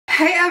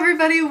Hey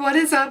everybody, what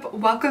is up?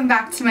 Welcome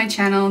back to my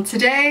channel.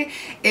 Today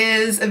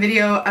is a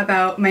video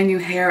about my new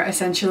hair,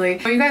 essentially.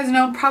 You guys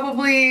know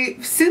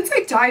probably since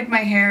I dyed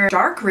my hair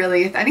dark,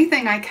 really. If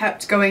anything, I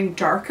kept going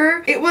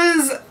darker. It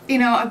was, you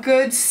know, a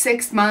good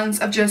 6 months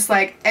of just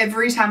like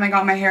every time I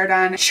got my hair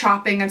done,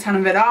 chopping a ton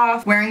of it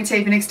off, wearing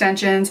tape and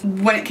extensions.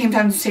 When it came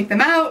time to take them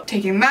out,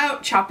 taking them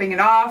out, chopping it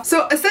off.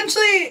 So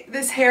essentially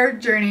this hair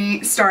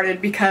journey started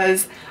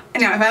because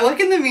now, if I look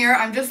in the mirror,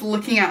 I'm just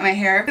looking at my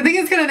hair. I think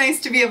it's kind of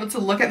nice to be able to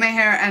look at my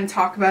hair and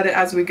talk about it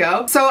as we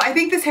go. So I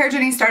think this hair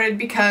journey started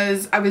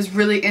because I was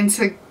really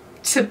into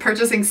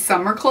purchasing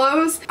summer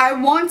clothes. I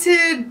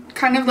wanted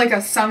kind of like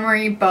a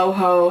summery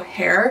boho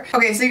hair.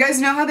 Okay, so you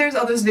guys know how there's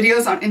all those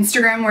videos on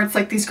Instagram where it's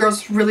like these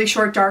girls with really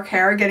short dark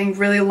hair getting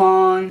really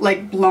long,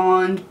 like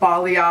blonde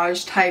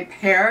balayage type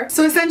hair.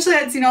 So essentially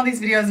I'd seen all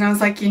these videos and I was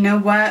like, you know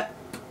what?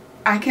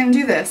 I can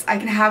do this. I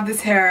can have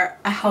this hair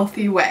a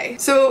healthy way.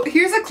 So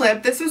here's a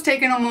clip. This was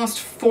taken almost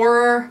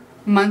 4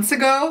 months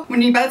ago. By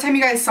the time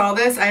you guys saw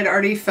this, I had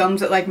already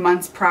filmed it like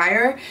months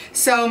prior.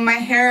 So my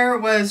hair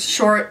was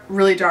short,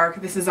 really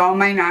dark. This is all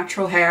my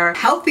natural hair.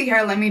 Healthy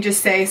hair, let me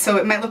just say. So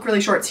it might look really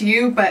short to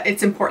you, but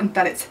it's important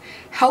that it's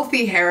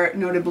healthy hair,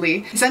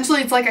 notably.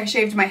 Essentially, it's like I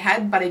shaved my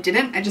head, but I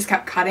didn't. I just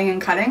kept cutting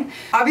and cutting.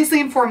 Obviously,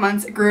 in 4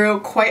 months, it grew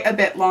quite a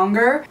bit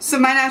longer. So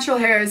my natural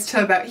hair is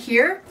to about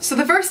here. So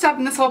the first step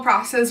in this whole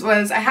process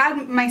was I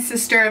had my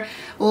sister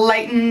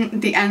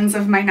lighten the ends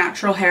of my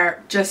natural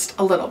hair just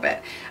a little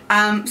bit.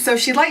 So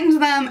she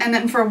lightened them, and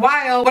then for a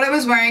while, what I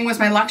was wearing was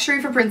my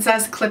Luxury for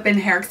Princess clip-in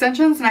hair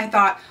extensions, and I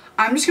thought,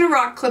 I'm just gonna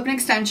rock clip-in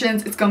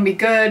extensions, it's gonna be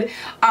good,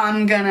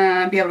 I'm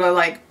gonna be able to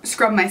like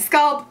scrub my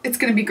scalp, it's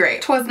gonna be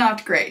great. 'Twas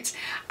not great.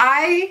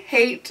 I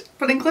hate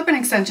putting clip-in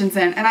extensions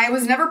in, and I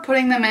was never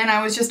putting them in.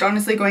 I was just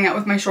honestly going out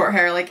with my short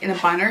hair like in a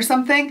bun or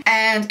something,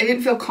 and I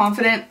didn't feel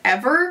confident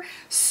ever,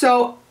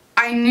 so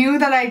I knew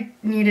that I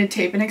needed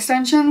tape and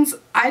extensions.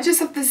 I just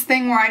have this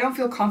thing where I don't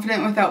feel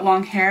confident without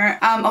long hair.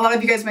 A lot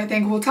of you guys might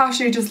think, well,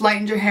 Tasha, you just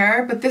lightened your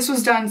hair, but this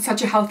was done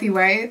such a healthy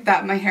way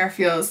that my hair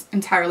feels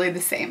entirely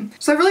the same.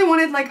 So I really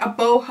wanted like a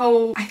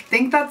boho. I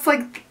think that's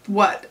like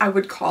what I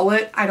would call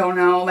it. I don't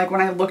know. Like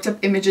when I looked up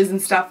images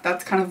and stuff,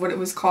 that's kind of what it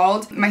was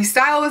called. My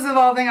style was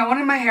evolving. I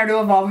wanted my hair to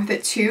evolve with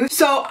it too.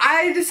 So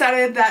I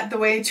decided that the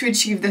way to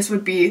achieve this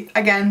would be,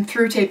 again,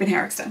 through tape and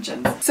hair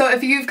extensions. So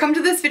if you've come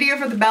to this video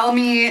for the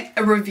Bellami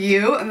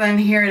review, then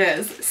here it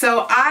is.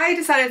 So I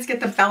decided to get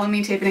the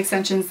Bellami tape and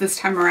extensions this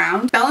time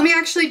around. Bellami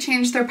actually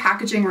changed their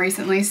packaging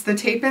recently, so the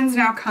tape-ins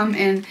now come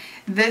in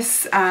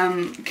this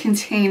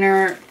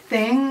container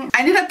thing.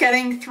 I ended up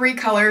getting 3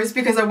 colors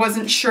because I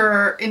wasn't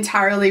sure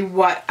entirely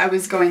what I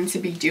was going to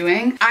be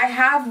doing. I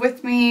have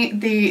with me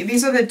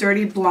these are the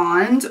Dirty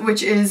Blonde,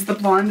 which is the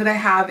blonde that I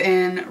have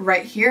in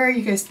right here.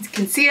 You guys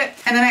can see it.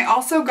 And then I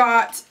also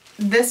got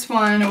this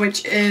one,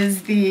 which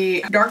is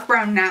the dark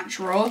brown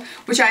natural,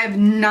 which I have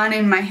none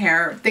in my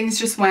hair. Things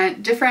just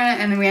went different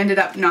and we ended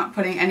up not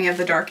putting any of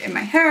the dark in my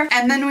hair.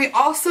 And then we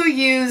also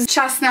used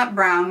chestnut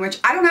brown, which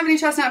I don't have any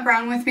chestnut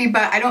brown with me,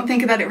 but I don't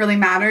think that it really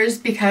matters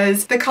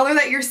because the color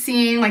that you're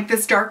seeing, like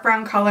this dark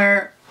brown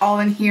color all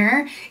in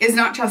here, is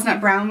not chestnut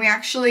brown. We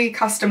actually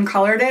custom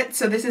colored it.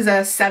 So this is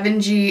a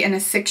 7G and a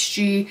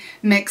 6G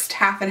mixed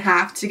half and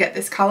half to get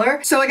this color.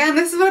 So again,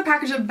 this is what a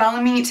package of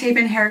Bellami tape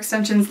and hair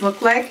extensions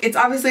look like. It's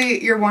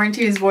obviously, your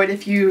warranty is void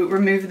if you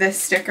remove this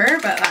sticker,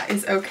 but that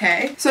is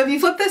okay. So if you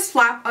flip this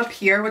flap up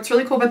here, what's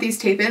really cool about these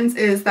tape-ins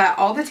is that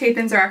all the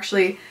tape-ins are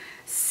actually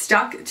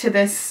stuck to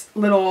this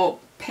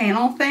little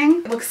panel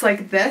thing. It looks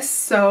like this,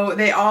 so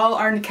they all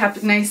are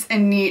kept nice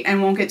and neat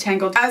and won't get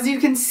tangled. As you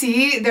can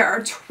see, there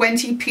are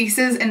 20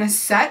 pieces in a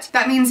set.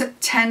 That means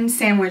 10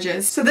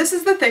 sandwiches. So this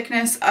is the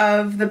thickness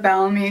of the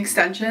Bellami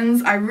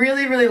extensions. I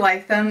really, really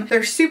like them.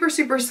 They're super,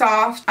 super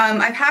soft.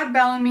 I've had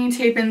Bellami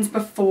tape-ins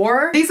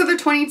before. These are the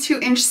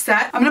 22-inch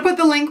set. I'm gonna put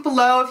the link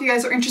below if you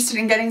guys are interested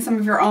in getting some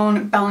of your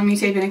own Bellami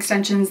tape-in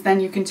extensions, then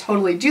you can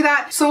totally do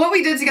that. So what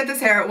we did to get this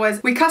hair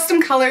was we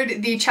custom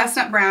colored the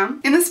chestnut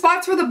brown. In the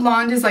spots where the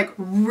blonde is like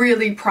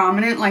really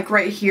prominent, like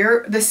right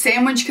here, the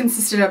sandwich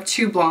consisted of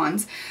 2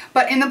 blondes.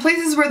 But in the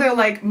places where they're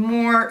like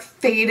more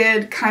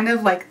faded, kind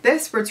of like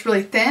this, where it's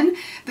really thin,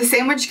 the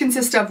sandwich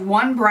consists of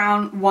 1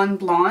 brown, 1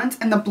 blonde,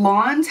 and the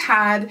blonde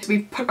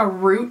we put a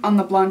root on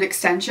the blonde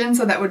extension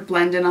so that would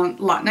blend in a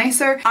lot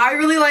nicer. I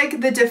really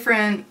like the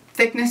different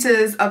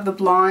thicknesses of the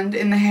blonde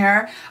in the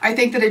hair. I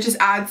think that it just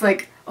adds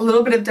like a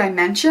little bit of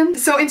dimension.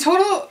 So in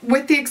total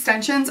with the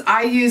extensions,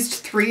 I used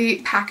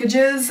 3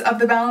 packages of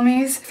the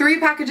Bellamis, 3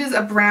 packages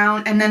of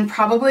brown, and then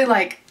probably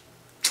like,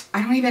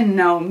 I don't even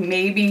know,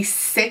 maybe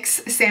 6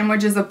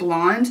 sandwiches of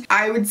blonde.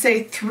 I would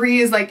say 3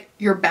 is like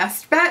your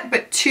best bet,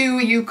 but 2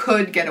 you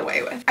could get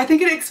away with. I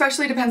think it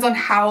especially depends on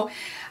how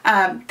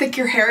thick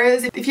your hair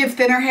is. If you have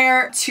thinner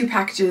hair, 2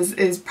 packages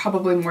is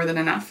probably more than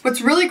enough.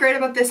 What's really great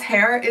about this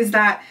hair is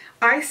that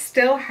I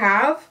still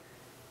have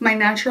my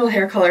natural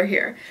hair color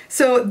here.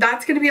 So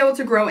that's gonna be able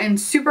to grow in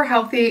super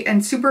healthy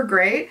and super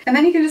great. And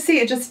then you can just see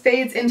it just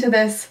fades into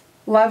this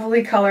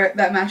lovely color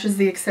that matches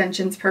the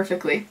extensions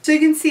perfectly. So you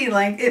can see,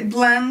 like, it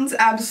blends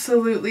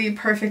absolutely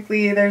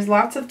perfectly. There's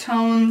lots of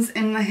tones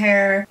in the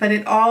hair, but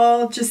it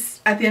all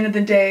just, at the end of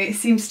the day,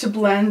 seems to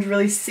blend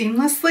really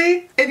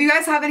seamlessly. If you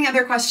guys have any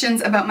other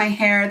questions about my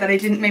hair that I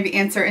didn't maybe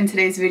answer in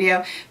today's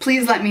video,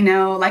 please let me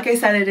know. Like I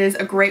said, it is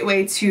a great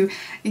way to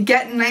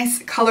get nice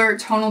color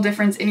tonal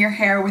difference in your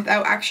hair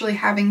without actually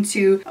having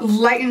to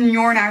lighten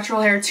your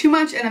natural hair too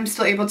much, and I'm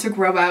still able to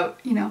grow out,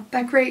 you know,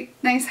 that great,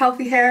 nice,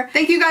 healthy hair.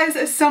 Thank you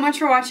guys so much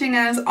for watching.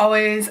 As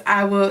always,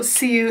 I will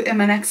see you in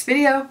my next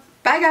video.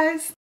 Bye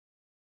guys!